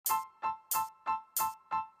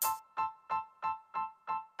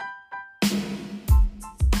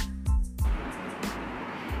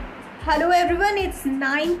Hello everyone, it's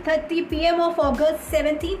 9:30 p.m. of August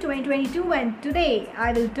 17, 2022 and today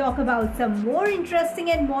I will talk about some more interesting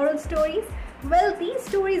and moral stories. Well, these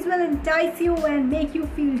stories will entice you and make you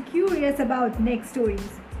feel curious about next stories.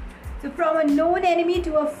 So from a known enemy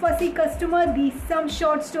to a fussy customer, these some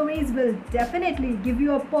short stories will definitely give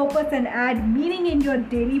you a purpose and add meaning in your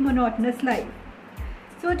daily monotonous life.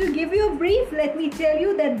 So to give you a brief, let me tell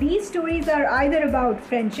you that these stories are either about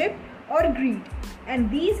friendship or greed,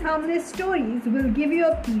 and these harmless stories will give you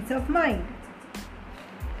a peace of mind.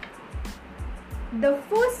 The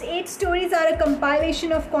first 8 stories are a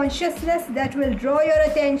compilation of consciousness that will draw your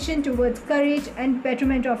attention towards courage and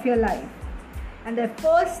betterment of your life. And the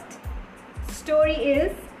first story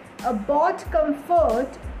is A Bought Comfort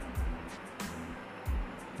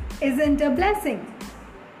Isn't a Blessing.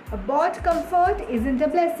 A bought comfort isn't a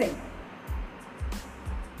blessing.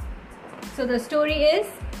 So the story is,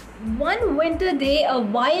 one winter day, a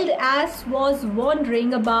wild ass was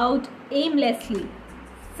wandering about aimlessly.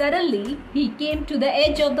 Suddenly, he came to the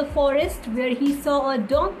edge of the forest where he saw a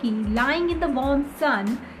donkey lying in the warm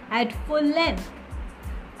sun at full length.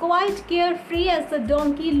 Quite carefree as the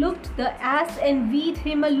donkey looked, the ass envied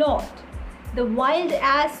him a lot. The wild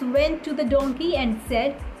ass went to the donkey and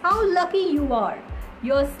said, "How lucky you are!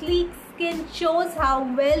 Your sleek skin shows how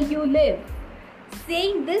well you live."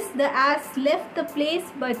 Saying this, the ass left the place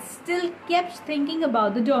but still kept thinking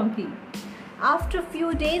about the donkey. After a few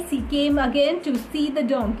days, he came again to see the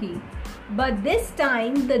donkey. But this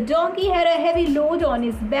time, the donkey had a heavy load on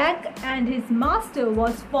his back and his master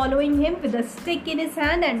was following him with a stick in his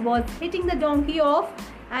hand and was hitting the donkey off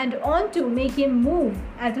and on to make him move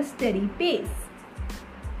at a steady pace.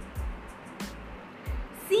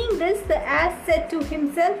 Seeing this, the ass said to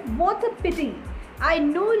himself, "What a pity! I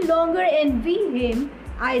no longer envy him.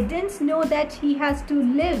 I didn't know that he has to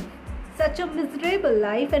live such a miserable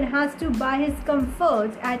life and has to buy his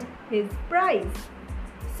comfort at his price."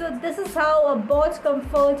 So this is how a bought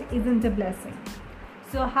comfort isn't a blessing.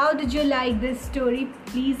 So how did you like this story?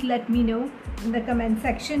 Please let me know in the comment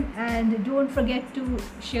section and don't forget to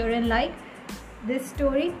share and like this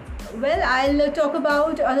story. Well, I'll talk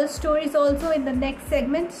about other stories also in the next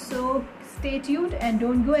segment, so stay tuned and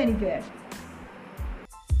don't go anywhere.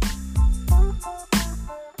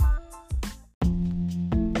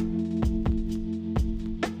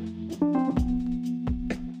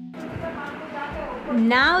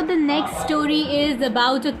 Now the next story is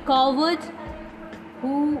about a coward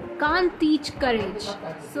who can't teach courage.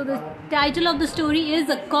 So the title of the story is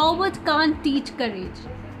A Coward Can't Teach Courage.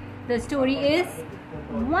 The story is,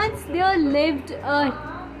 once there lived a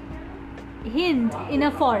hind in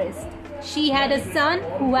a forest. She had a son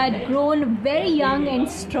who had grown very young and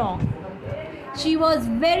strong. She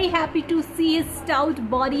was very happy to see his stout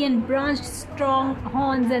body and branched strong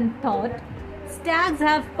horns and thought, "Stags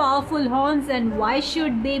have powerful horns, and why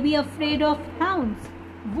should they be afraid of hounds?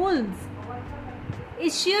 Wolves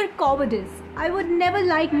is sheer cowardice. I would never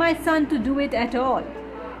like my son to do it at all."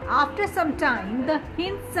 After some time, the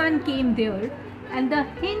hind's son came there, and the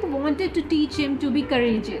hind wanted to teach him to be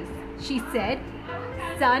courageous. She said,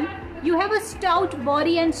 "Son, you have a stout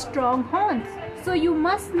body and strong horns, so you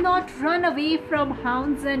must not run away from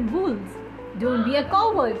hounds and wolves. Don't be a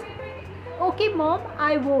coward." "Okay, Mom,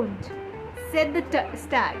 I won't," said the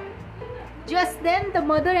stag. Just then the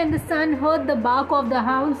mother and the son heard the bark of the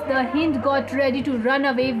hounds. The hind got ready to run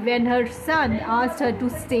away when her son asked her to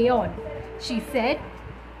stay on. She said,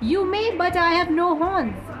 "You may, but I have no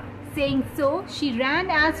horns." Saying so, she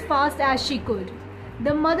ran as fast as she could.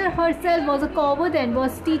 The mother herself was a coward and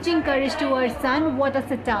was teaching courage to her son. What a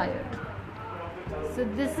satire! So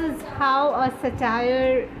this is how a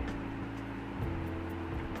satire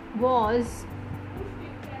was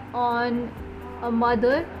on a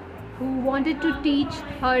mother who wanted to teach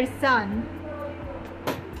her son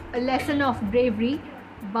a lesson of bravery,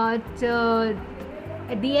 but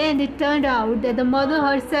at the end it turned out that the mother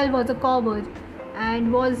herself was a coward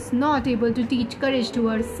and was not able to teach courage to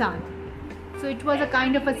her son. So it was a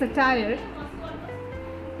kind of a satire.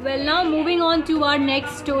 Well, now moving on to our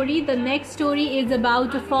next story. The next story is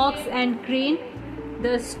about a fox and crane.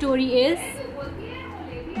 The story is,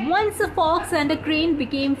 once a fox and a crane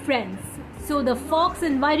became friends. So the fox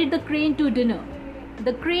invited the crane to dinner.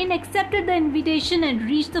 The crane accepted the invitation and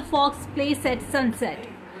reached the fox's place at sunset.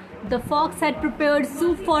 The fox had prepared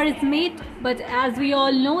soup for his mate, but as we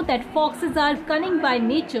all know that foxes are cunning by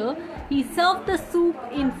nature, he served the soup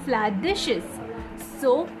in flat dishes.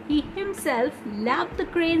 So he himself lapped the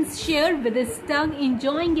crane's share with his tongue,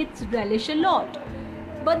 enjoying its relish a lot.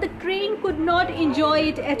 But the crane could not enjoy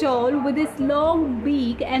it at all with his long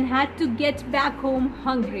beak and had to get back home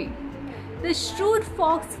hungry. The shrewd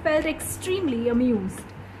fox felt extremely amused.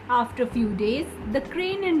 After a few days, the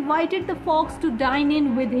crane invited the fox to dine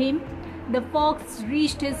in with him. The fox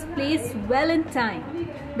reached his place well in time.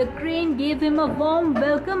 The crane gave him a warm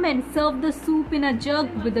welcome and served the soup in a jug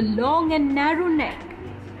with a long and narrow neck.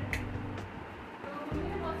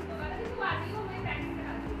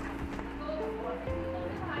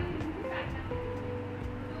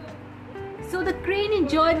 So the crane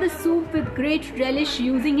enjoyed the soup with great relish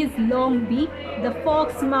using his long beak. The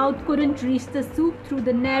fox's mouth couldn't reach the soup through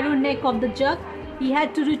the narrow neck of the jug. He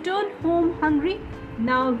had to return home hungry.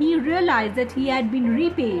 Now he realized that he had been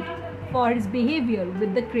repaid for his behavior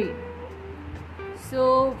with the crane.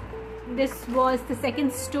 So this was the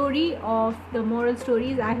second story of the moral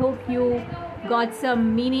stories. I hope you got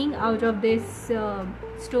some meaning out of this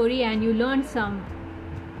story and you learned some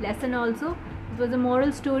lesson also. It was a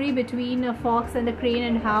moral story between a fox and a crane,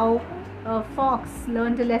 and how a fox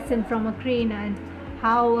learned a lesson from a crane, and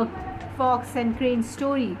how a fox and crane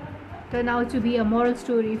story turned out to be a moral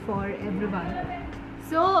story for everyone.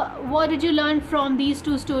 So what did you learn from these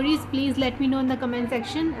two stories? Please let me know in the comment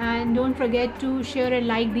section, and don't forget to share and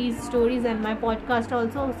like these stories and my podcast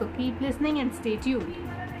also. So keep listening and stay tuned.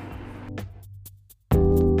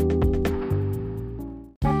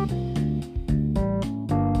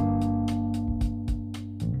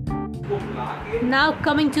 Now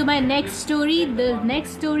coming to my next story. The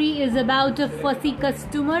next story is about a fussy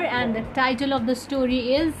customer, and the title of the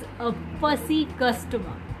story is A Fussy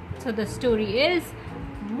Customer. So the story is,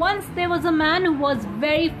 once there was a man who was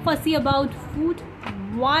very fussy about food.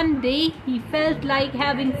 One day he felt like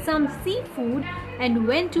having some seafood and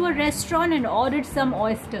went to a restaurant and ordered some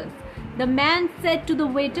oysters. The man said to the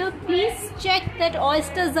waiter, "Please check that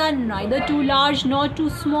oysters are neither too large nor too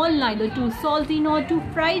small, neither too salty nor too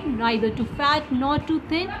fried, neither too fat nor too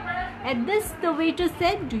thin." At this the waiter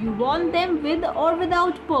said, "Do you want them with or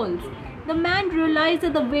without pearls?" The man realized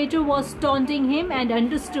that the waiter was taunting him and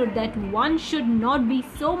understood that one should not be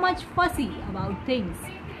so much fussy about things.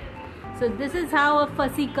 So this is how a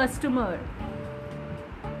fussy customer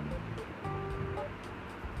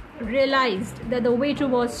realized that the waiter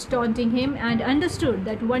was taunting him and understood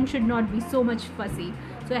that one should not be so much fussy.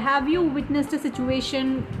 So have you witnessed a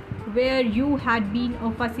situation where you had been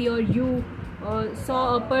a fussy, or you saw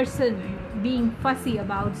a person being fussy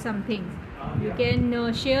about some things? You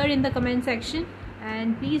can share in the comment section,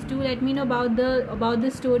 and please do let me know about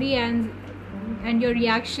the story and your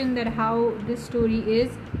reaction, that how this story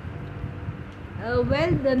is.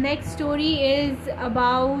 Well, the next story is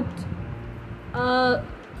about a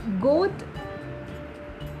goat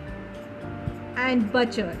and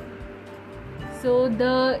butcher. So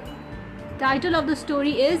the title of the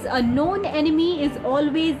story is A Known Enemy is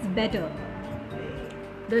Always Better.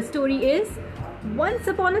 The story is, once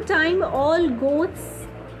upon a time all goats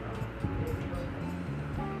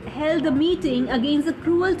held a meeting against the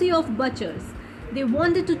cruelty of butchers. They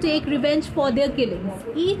wanted to take revenge for their killings.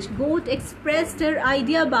 Each goat expressed her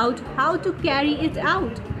idea about how to carry it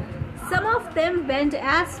out. Some of them went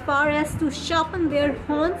as far as to sharpen their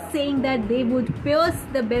horns, saying that they would pierce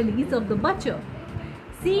the bellies of the butcher.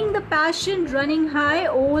 Seeing the passion running high,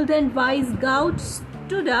 old and wise goat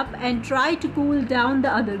stood up and tried to cool down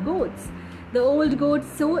the other goats. The old goat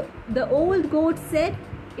said,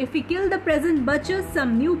 "If we kill the present butchers,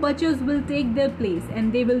 some new butchers will take their place,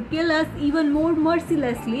 and they will kill us even more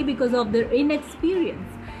mercilessly because of their inexperience.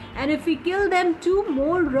 And if we kill them too,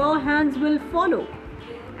 more raw hands will follow.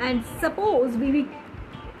 And suppose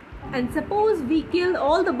we kill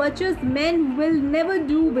all the butchers, men will never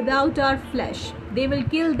do without our flesh. They will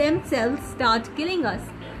kill themselves, start killing us.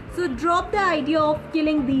 So drop the idea of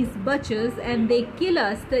killing these butchers, and they kill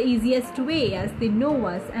us the easiest way, as they know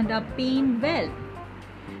us and are paying well."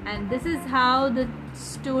 And this is how the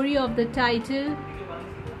story of the title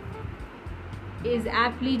is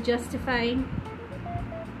aptly justifying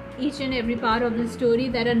each and every part of the story,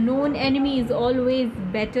 that a known enemy is always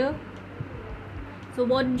better. So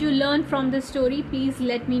what did you learn from this story? Please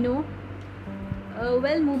let me know.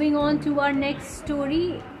 Well, moving on to our next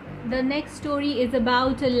story. The next story is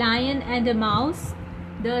about a lion and a mouse.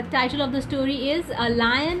 The title of the story is A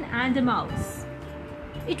Lion and a Mouse.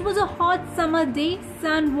 It was a hot summer day.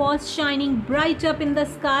 Sun was shining bright up in the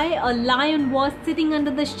sky. A lion was sitting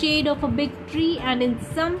under the shade of a big tree and in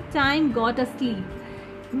some time got asleep.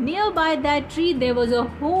 Nearby that tree there was a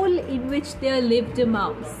hole in which there lived a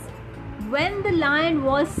mouse. When the lion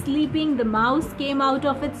was sleeping, the mouse came out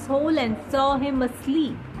of its hole and saw him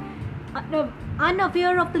asleep.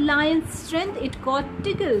 Unaware of the lion's strength, it got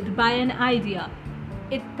tickled by an idea.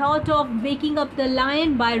 It thought of waking up the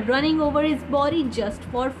lion by running over his body just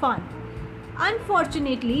for fun.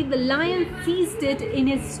 Unfortunately, the lion seized it in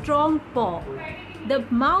his strong paw. The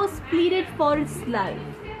mouse pleaded for its life.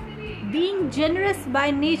 Being generous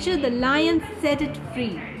by nature, the lion set it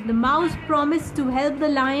free. The mouse promised to help the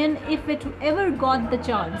lion if it ever got the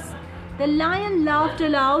chance. The lion laughed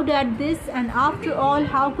aloud at this, and after all,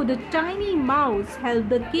 how could a tiny mouse help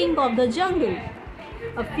the king of the jungle?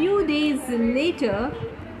 A few days later,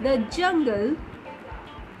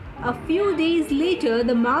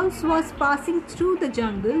 the mouse was passing through the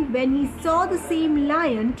jungle when he saw the same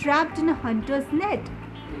lion trapped in a hunter's net.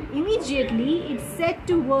 Immediately, it set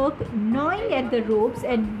to work gnawing at the ropes,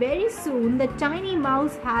 and very soon the tiny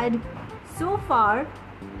mouse had so far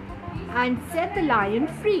and set the lion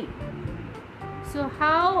free. So,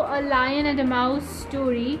 how a lion and a mouse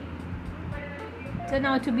story turned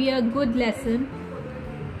out to be a good lesson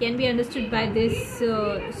can be understood by this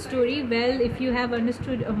story. Well, if you have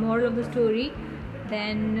understood a moral of the story,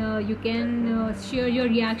 then you can share your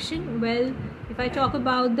reaction. Well, if I talk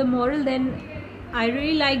about the moral, then I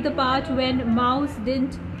really like the part when mouse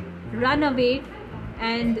didn't run away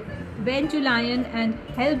and went to lion and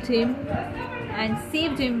helped him and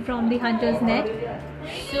saved him from the hunter's net.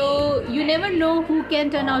 So you never know who can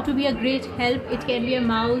turn out to be a great help. It can be a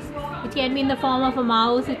mouse, it can be in the form of a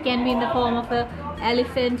mouse, it can be in the form of an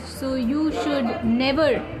elephant. So you should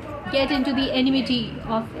never get into the enmity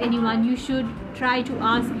of anyone. You should try to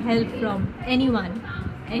ask help from anyone,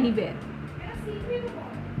 anywhere.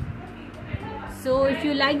 So if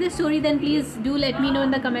you like this story, then please do let me know in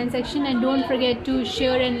the comment section, and don't forget to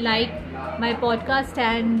share and like my podcast,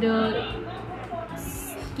 and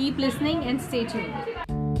keep listening and stay tuned.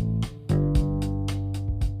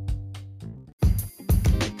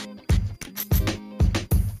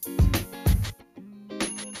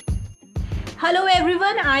 Hello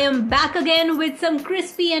everyone, I am back again with some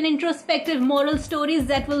crispy and introspective moral stories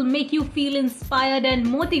that will make you feel inspired and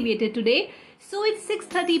motivated today. So it's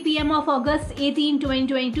 6:30 p.m. of August 18,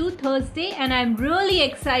 2022, Thursday, and I'm really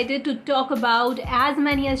excited to talk about as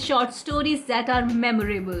many as short stories that are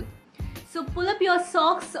memorable. So pull up your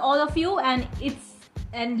socks, all of you,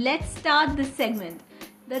 and let's start this segment.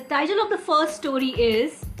 The title of the first story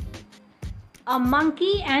is A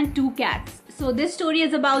Monkey and Two Cats. So this story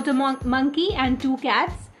is about a monkey and two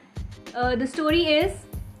cats. The story is: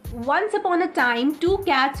 once upon a time, two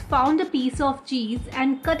cats found a piece of cheese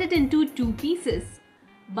and cut it into two pieces.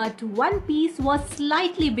 But one piece was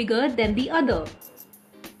slightly bigger than the other.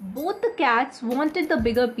 Both the cats wanted the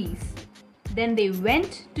bigger piece. Then they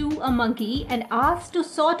went to a monkey and asked to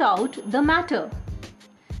sort out the matter.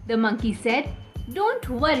 The monkey said, "Don't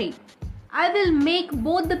worry, I will make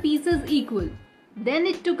both the pieces equal." Then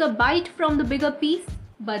it took a bite from the bigger piece,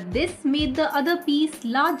 but this made the other piece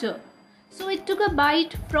larger. So it took a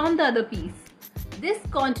bite from the other piece. This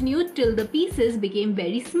continued till the pieces became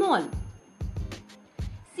very small.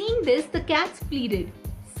 Seeing this, the cats pleaded,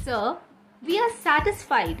 "Sir, we are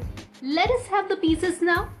satisfied. Let us have the pieces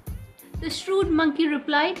now." The shrewd monkey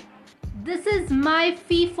replied, "This is my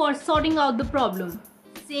fee for sorting out the problem."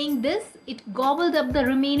 Saying this, it gobbled up the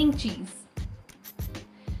remaining cheese.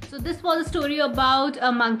 So this was a story about a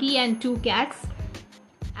monkey and two cats.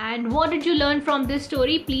 And what did you learn from this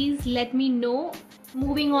story? Please let me know.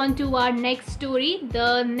 Moving on to our next story. The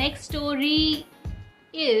next story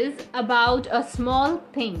is about a small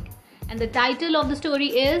thing. And the title of the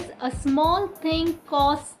story is A Small Thing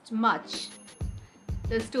Costs Much.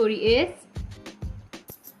 The story is: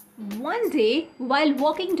 one day, while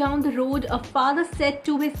walking down the road, a father said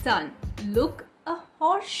to his son, "Look, a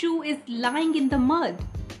horseshoe is lying in the mud.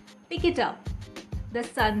 Pick it up." The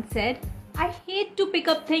son said, "I hate to pick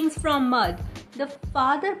up things from mud." The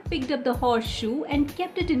father picked up the horseshoe and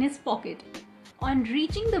kept it in his pocket. On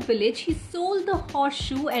reaching the village, he sold the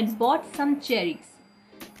horseshoe and bought some cherries.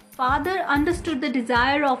 Father understood the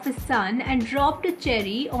desire of his son and dropped a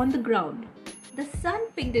cherry on the ground. The son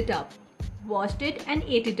picked it up, washed it,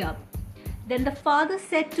 and ate it up. Then the father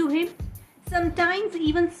said to him, "Sometimes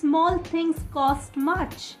even small things cost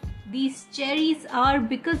much. These cherries are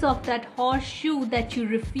because of that horseshoe that you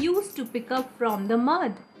refuse to pick up from the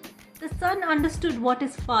mud." The son understood what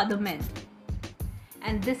his father meant.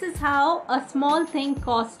 And this is how a small thing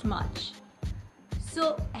costs much.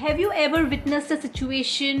 So, have you ever witnessed a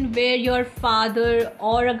situation where your father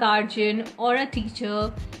or a guardian or a teacher,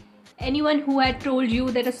 anyone who had told you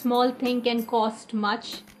that a small thing can cost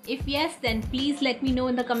much? If yes, then please let me know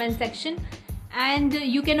in the comment section. And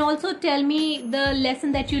you can also tell me the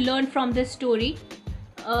lesson that you learned from this story.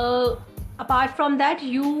 Apart from that,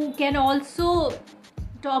 you can also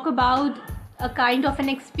talk about a kind of an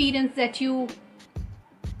experience that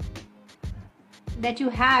that you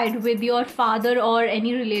had with your father or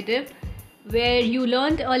any relative where you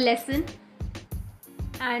learned a lesson.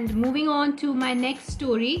 And moving on to my next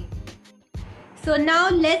story. So now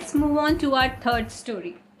let's move on to our third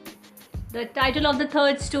story. The title of the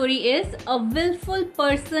third story is A Willful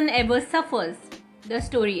Person Ever Suffers. The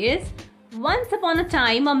story is, once upon a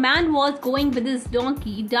time, a man was going with his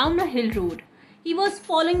donkey down a hill road. He was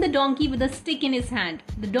following the donkey with a stick in his hand.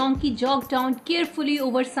 The donkey jogged down carefully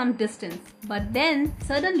over some distance, but then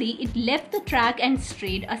suddenly it left the track and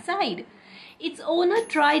strayed aside. Its owner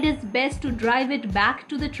tried his best to drive it back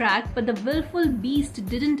to the track, but the willful beast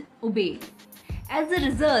didn't obey. As a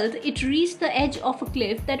result, it reached the edge of a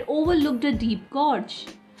cliff that overlooked a deep gorge.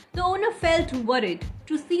 The owner felt worried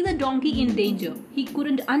to see the donkey in danger. He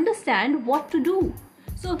couldn't understand what to do.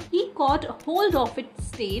 So he caught hold of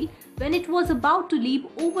its tail when it was about to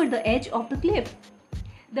leap over the edge of the cliff.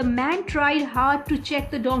 The man tried hard to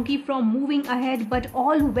check the donkey from moving ahead, but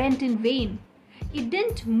all went in vain. It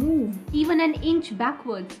didn't move even an inch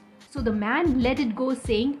backwards. So the man let it go,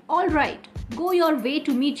 saying, "All right, go your way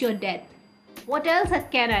to meet your death. What else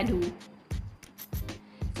can I do?"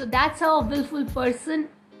 So that's how a willful person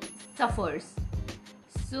suffers.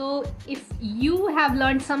 So if you have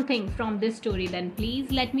learned something from this story, then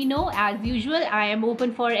please let me know. As usual, I am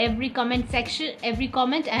open for every comment section, every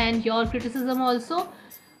comment and your criticism also.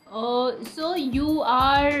 So you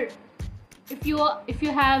are, if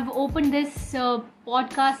you have opened this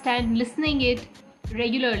podcast and listening it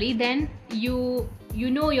regularly, then you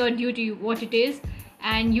know your duty, what it is,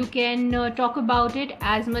 and you can talk about it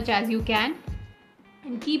as much as you can,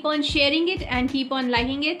 and keep on sharing it and keep on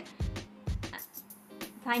liking it.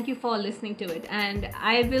 Thank you for listening to it, and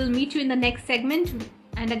I will meet you in the next segment,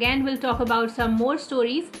 and again we'll talk about some more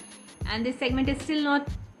stories. And this segment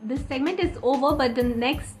is over, but the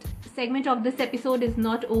next segment of this episode is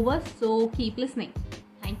not over, so keep listening.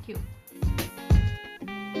 Thank you.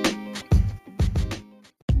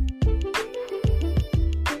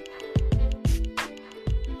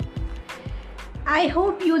 I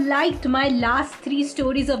hope you liked my last 3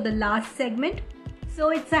 stories of the last segment. So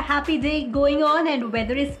it's a happy day going on and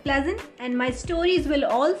weather is pleasant, and my stories will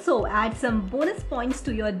also add some bonus points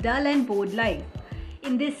to your dull and bored life.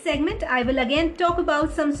 In this segment, I will again talk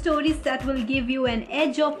about some stories that will give you an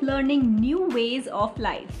edge of learning new ways of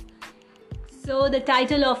life. So the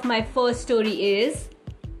title of my first story is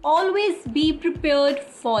Always Be Prepared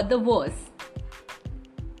for the Worst.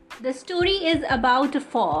 The story is about a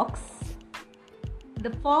fox.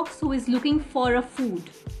 The fox who is looking for a food.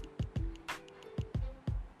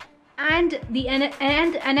 And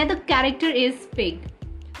another character is Pig.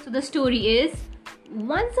 So the story is,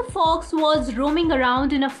 once a fox was roaming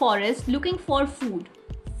around in a forest looking for food.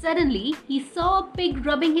 Suddenly, he saw a pig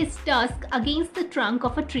rubbing his tusk against the trunk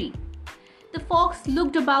of a tree. The fox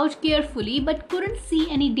looked about carefully but couldn't see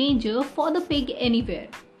any danger for the pig anywhere.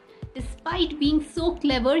 Despite being so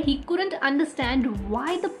clever, he couldn't understand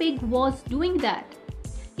why the pig was doing that.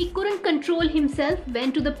 He couldn't control himself,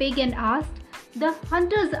 went to the pig and asked, "The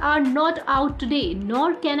hunters are not out today,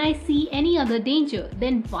 nor can I see any other danger.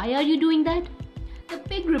 Then why are you doing that?" The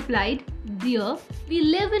pig replied, "Dear, we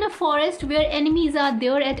live in a forest where enemies are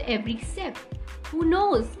there at every step. Who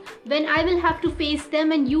knows when I will have to face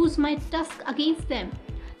them and use my tusk against them.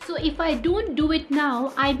 So if I don't do it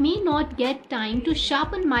now, I may not get time to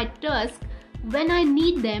sharpen my tusk when I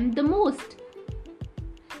need them the most."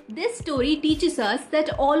 This story teaches us that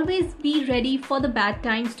always be ready for the bad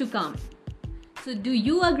times to come. So do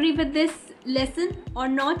you agree with this lesson or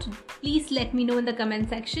not? Please let me know in the comment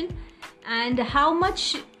section. And how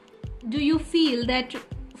much do you feel that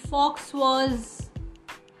fox was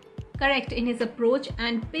correct in his approach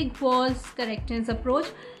and pig was correct in his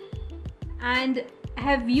approach? And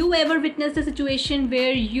have you ever witnessed a situation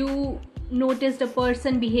where you noticed a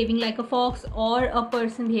person behaving like a fox or a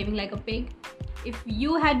person behaving like a pig? If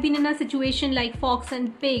you had been in a situation like fox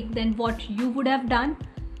and pig, then what you would have done?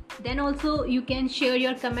 Then also you can share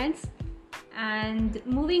your comments. And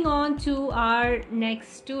moving on to our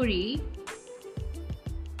next story,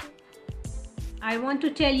 I want to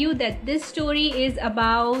tell you that this story is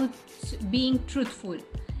about being truthful.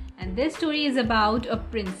 And this story is about a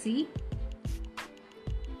princey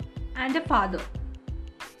and a father.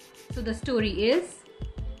 So the story is,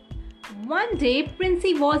 one day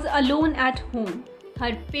Princey was alone at home.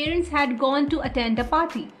 Her parents had gone to attend a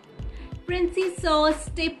party. Princey saw a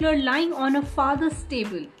stapler lying on her father's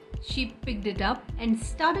table. She picked it up and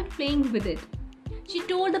started playing with it. She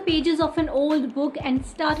tore the pages of an old book and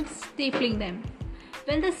started stapling them.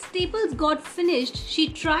 When the staples got finished, she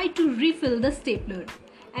tried to refill the stapler.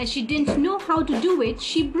 As she didn't know how to do it,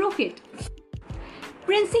 she broke it.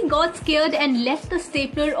 Princey got scared and left the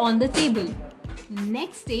stapler on the table.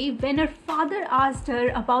 Next day, when her father asked her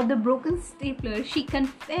about the broken stapler, she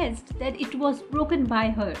confessed that it was broken by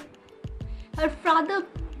her. Her father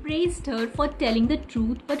praised her for telling the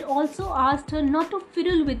truth, but also asked her not to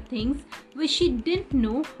fiddle with things which she didn't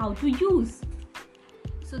know how to use.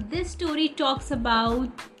 So this story talks about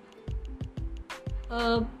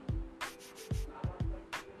a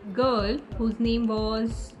girl whose name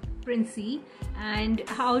was Princey, and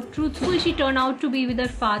how truthful she turned out to be with her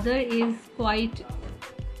father is quite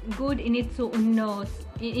good in its own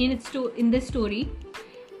in this story.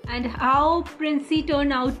 And how Princey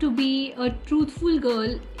turned out to be a truthful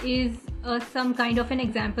girl is some kind of an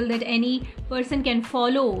example that any person can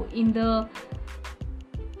follow in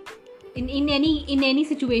any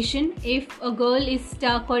situation. If a girl is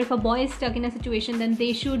stuck or if a boy is stuck in a situation, then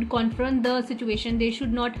they should confront the situation. They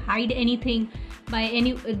should not hide anything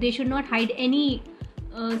they should not hide any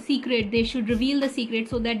secret. They should reveal the secret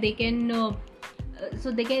so that they can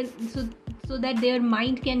so that their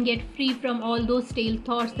mind can get free from all those stale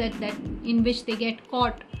thoughts that in which they get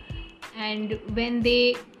caught. And when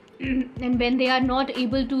they are not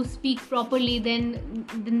able to speak properly,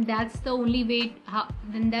 then that's the only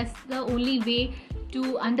way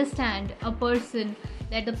to understand a person,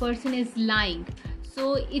 that the person is lying.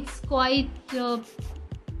 So it's quite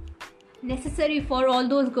necessary for all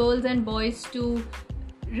those girls and boys to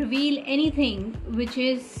reveal anything which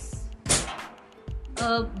is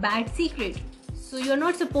a bad secret. So you're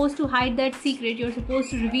not supposed to hide that secret. You're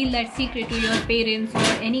supposed to reveal that secret to your parents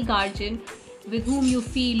or any guardian with whom you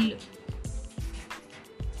feel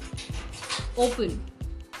open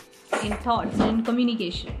in thoughts and in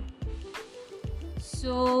communication.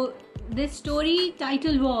 So this story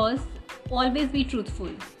title was Always Be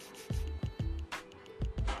Truthful.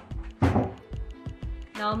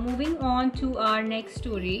 Now moving on to our next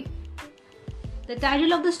story. The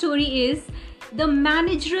title of the story is The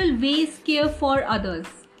Managerial Ways Care for Others.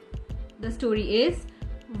 The story is: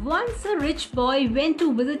 once a rich boy went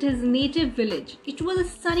to visit his native village. It was a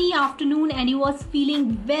sunny afternoon and he was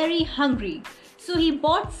feeling very hungry. So he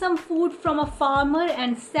bought some food from a farmer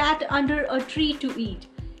and sat under a tree to eat.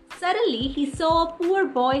 Suddenly he saw a poor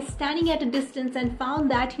boy standing at a distance and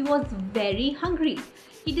found that he was very hungry.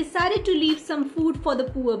 He decided to leave some food for the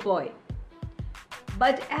poor boy.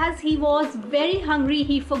 But as he was very hungry,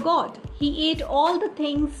 he forgot. He ate all the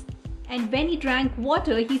things, and when he drank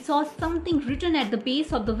water, he saw something written at the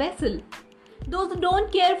base of the vessel. Those who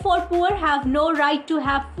don't care for poor have no right to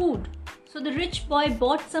have food. So the rich boy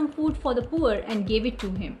bought some food for the poor and gave it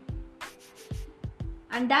to him.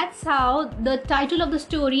 And that's how the title of the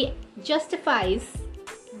story justifies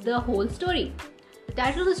the whole story. The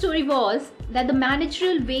title of the story was that the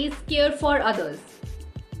managerial ways care for others.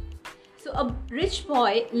 So a rich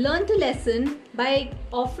boy learned a lesson by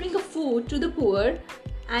offering a food to the poor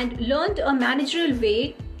and learned a managerial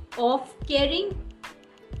way of caring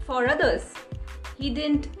for others. He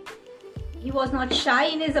was not shy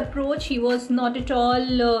in his approach. He was not at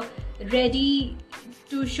all ready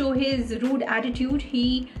to show his rude attitude.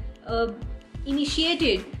 He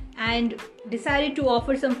initiated and decided to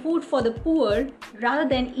offer some food for the poor rather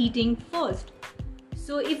than eating first.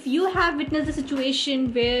 So if you have witnessed a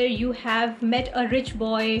situation where you have met a rich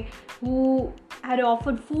boy who had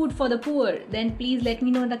offered food for the poor, then please let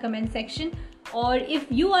me know in the comment section. Or if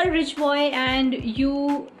you are a rich boy and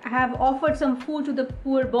you have offered some food to the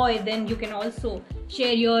poor boy, then you can also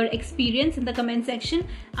share your experience in the comment section.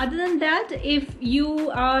 Other than that, if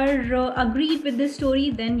you are agreed with this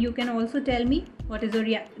story, then you can also tell me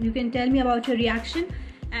you can tell me about your reaction.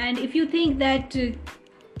 And if you think that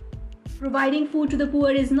providing food to the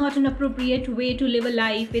poor is not an appropriate way to live a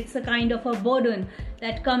life, it's a kind of a burden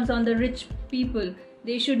that comes on the rich people,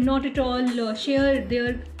 they should not at all share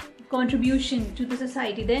their contribution to the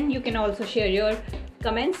society, then you can also share your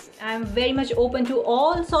comments. I'm very much open to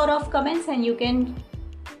all sort of comments, and you can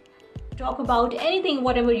talk about anything,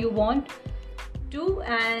 whatever you want to.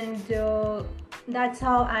 And that's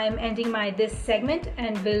how I'm ending this segment,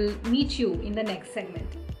 and will meet you in the next segment.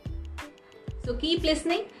 So keep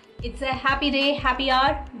listening. It's a happy day, happy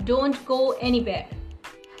hour. Don't go anywhere.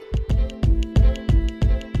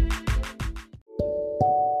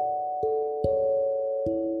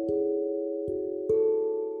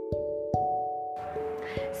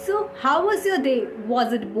 So, how was your day?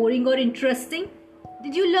 Was it boring or interesting?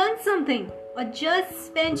 Did you learn something, or just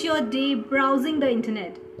spent your day browsing the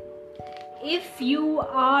internet? If you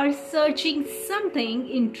are searching something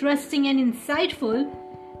interesting and insightful,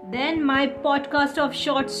 then my podcast of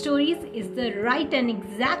short stories is the right and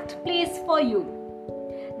exact place for you.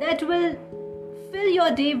 That will fill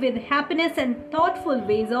your day with happiness and thoughtful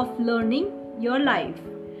ways of learning your life.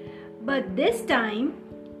 But this time,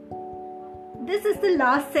 this is the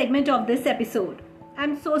last segment of this episode.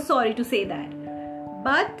 I'm so sorry to say that.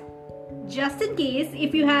 But just in case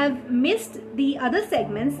if you have missed the other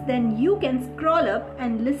segments, then you can scroll up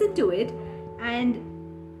and listen to it and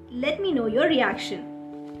let me know your reaction.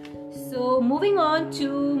 So moving on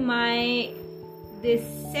to this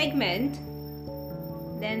segment,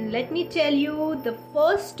 then let me tell you the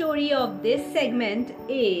first story of this segment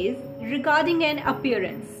is regarding an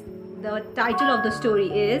appearance. The title of the story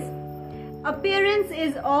is Appearance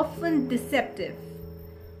is Often Deceptive.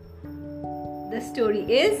 The story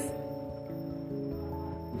is: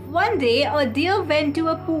 one day a deer went to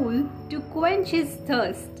a pool to quench his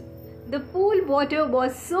thirst. The pool water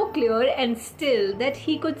was so clear and still that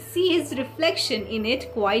he could see his reflection in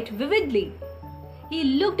it quite vividly. He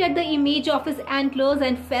looked at the image of his antlers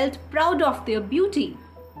and felt proud of their beauty.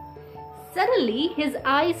 Suddenly, his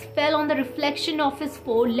eyes fell on the reflection of his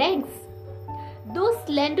four legs. Though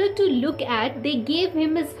slender to look at, they gave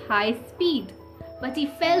him his high speed, but he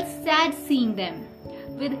felt sad seeing them.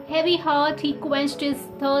 With heavy heart, he quenched his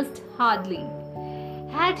thirst hardly.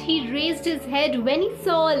 Had he raised his head when he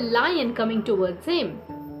saw a lion coming towards him?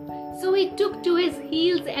 So he took to his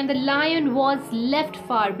heels and the lion was left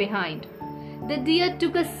far behind. The deer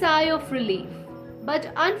took a sigh of relief,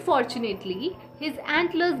 but unfortunately, his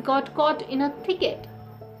antlers got caught in a thicket.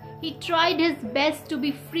 He tried his best to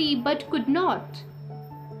be free but could not.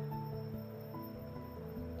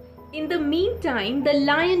 In the meantime, the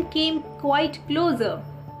lion came quite closer.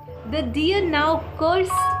 The deer now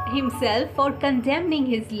cursed himself for condemning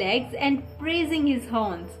his legs and praising his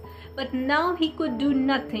horns, but now he could do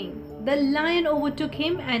nothing. The lion overtook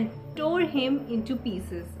him and tore him into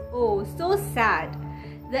pieces. Oh, so sad.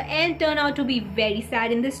 The end turned out to be very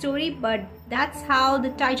sad in the story, but that's how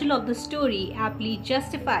the title of the story aptly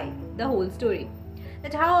justifies the whole story.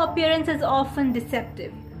 That how appearance is often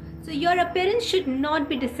deceptive. So your appearance should not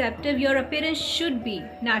be deceptive, your appearance should be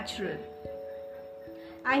natural.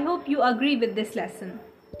 I hope you agree with this lesson.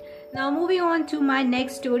 Now moving on to my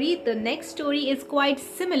next story. The next story is quite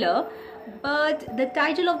similar, but the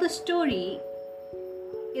title of the story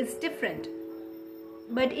is different.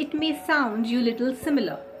 But it may sound you little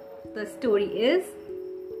similar. The story is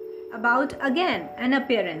about again an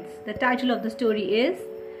appearance. The title of the story is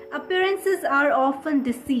Appearances Are Often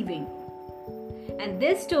Deceiving. And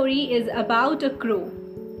this story is about a crow.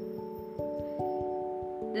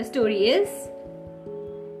 The story is: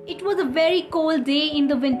 it was a very cold day in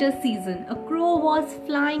the winter season. A crow was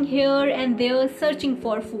flying here and there searching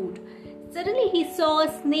for food. Suddenly he saw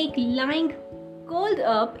a snake lying curled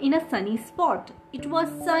up in a sunny spot. It was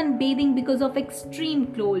sunbathing because of extreme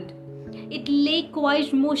cold. It lay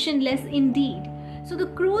quite motionless indeed, so the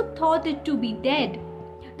crow thought it to be dead.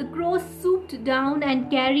 The crow swooped down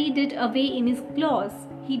and carried it away in his claws.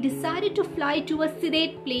 He decided to fly to a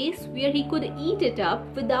sedate place where he could eat it up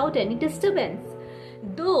without any disturbance.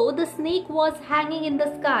 Though the snake was hanging in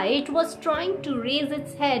the sky, it was trying to raise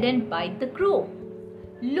its head and bite the crow.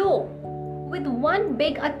 Lo! With one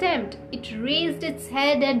big attempt, it raised its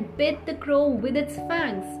head and bit the crow with its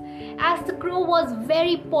fangs. As the crow was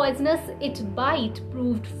very poisonous, its bite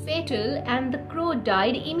proved fatal and the crow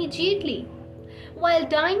died immediately. While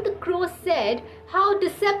dying, the crow said, "How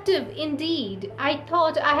deceptive indeed! I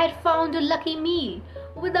thought I had found a lucky meal,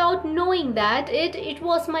 without knowing that it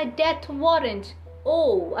was my death warrant."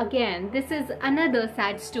 Oh, again, this is another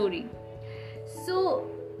sad story. So,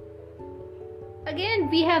 again,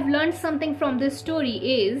 we have learned something from this story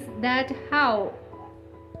is that how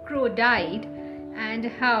crow died and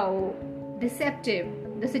how deceptive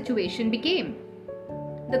the situation became.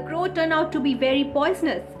 The crow turned out to be very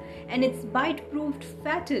poisonous and its bite proved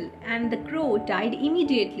fatal and the crow died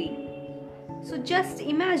immediately. So just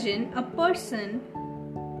imagine a person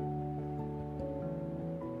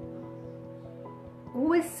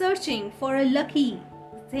who is searching for a lucky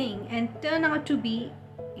thing and turn out to be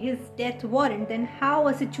his death warrant, then how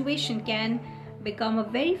a situation can become a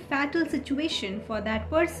very fatal situation for that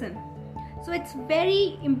person. So it's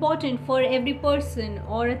very important for every person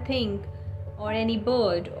or a thing or any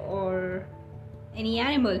bird or any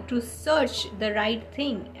animal to search the right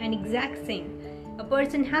thing and exact thing. A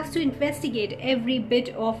person has to investigate every bit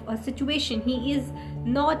of a situation. He is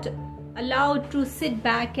not allowed to sit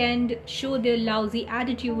back and show their lousy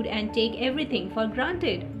attitude and take everything for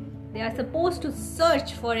granted. They are supposed to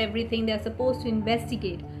search for everything. They are supposed to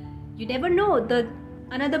investigate. You never know, that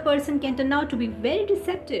another person can turn out to be very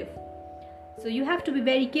deceptive. So you have to be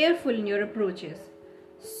very careful in your approaches.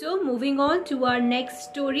 So moving on to our next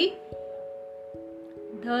story.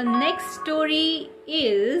 The next story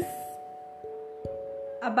is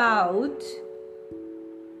about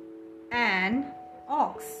an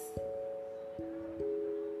ox.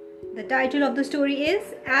 The title of the story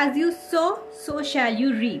is As You Sow, So Shall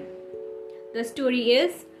You Reap. The story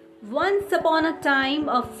is, once upon a time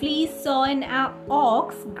a flea saw an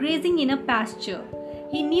ox grazing in a pasture.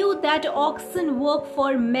 He knew that oxen work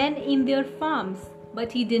for men in their farms,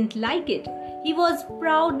 but he didn't like it. He was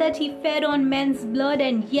proud that he fed on men's blood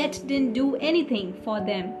and yet didn't do anything for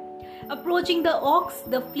them. Approaching the ox,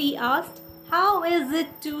 the flea asked, "How is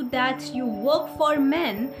it too that you work for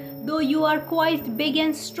men, though you are quite big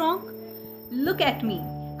and strong? Look at me.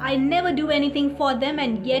 I never do anything for them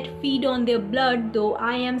and yet feed on their blood, though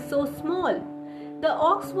I am so small." The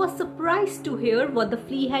ox was surprised to hear what the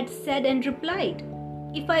flea had said and replied,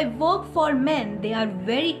 "If I work for men, they are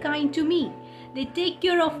very kind to me. They take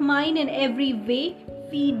care of mine in every way,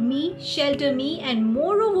 feed me, shelter me, and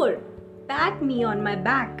moreover, pat me on my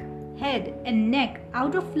back, head, and neck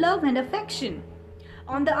out of love and affection.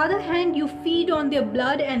 On the other hand, you feed on their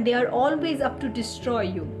blood and they are always up to destroy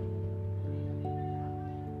you."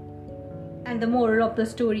 And the moral of the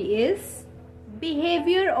story is,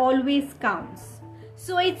 behavior always counts.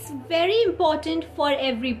 So it's very important for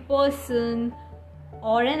every person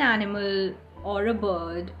or an animal or a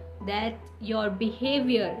bird that your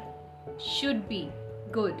behavior should be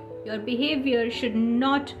good. Your behavior should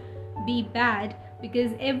not be bad,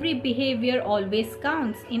 because every behavior always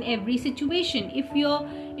counts in every situation.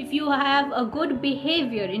 If you have a good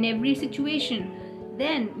behavior in every situation,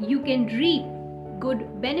 then you can reap good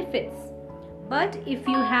benefits. But if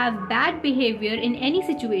you have bad behavior in any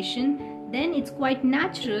situation, then it's quite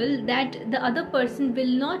natural that the other person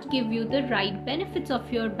will not give you the right benefits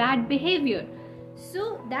of your bad behavior.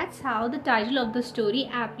 So that's how the title of the story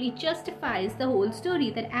aptly justifies the whole story,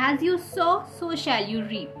 that as you sow, so shall you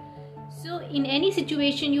reap. So in any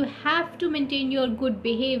situation, you have to maintain your good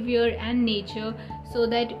behavior and nature, so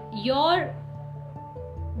that your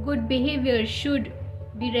good behavior should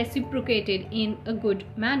be reciprocated in a good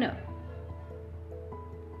manner.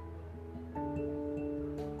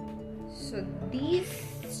 So these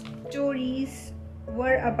stories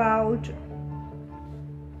were about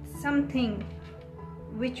something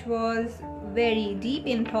which was very deep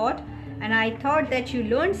in thought, and I thought that you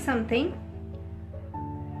learned something.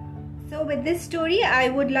 So with this story, I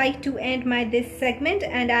would like to end this segment,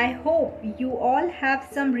 and I hope you all have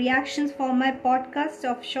some reactions for my podcast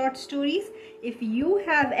of short stories. If you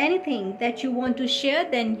have anything that you want to share,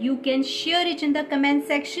 then you can share it in the comment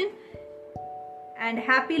section. And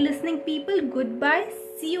happy listening, people. Goodbye.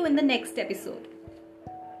 See you in the next episode.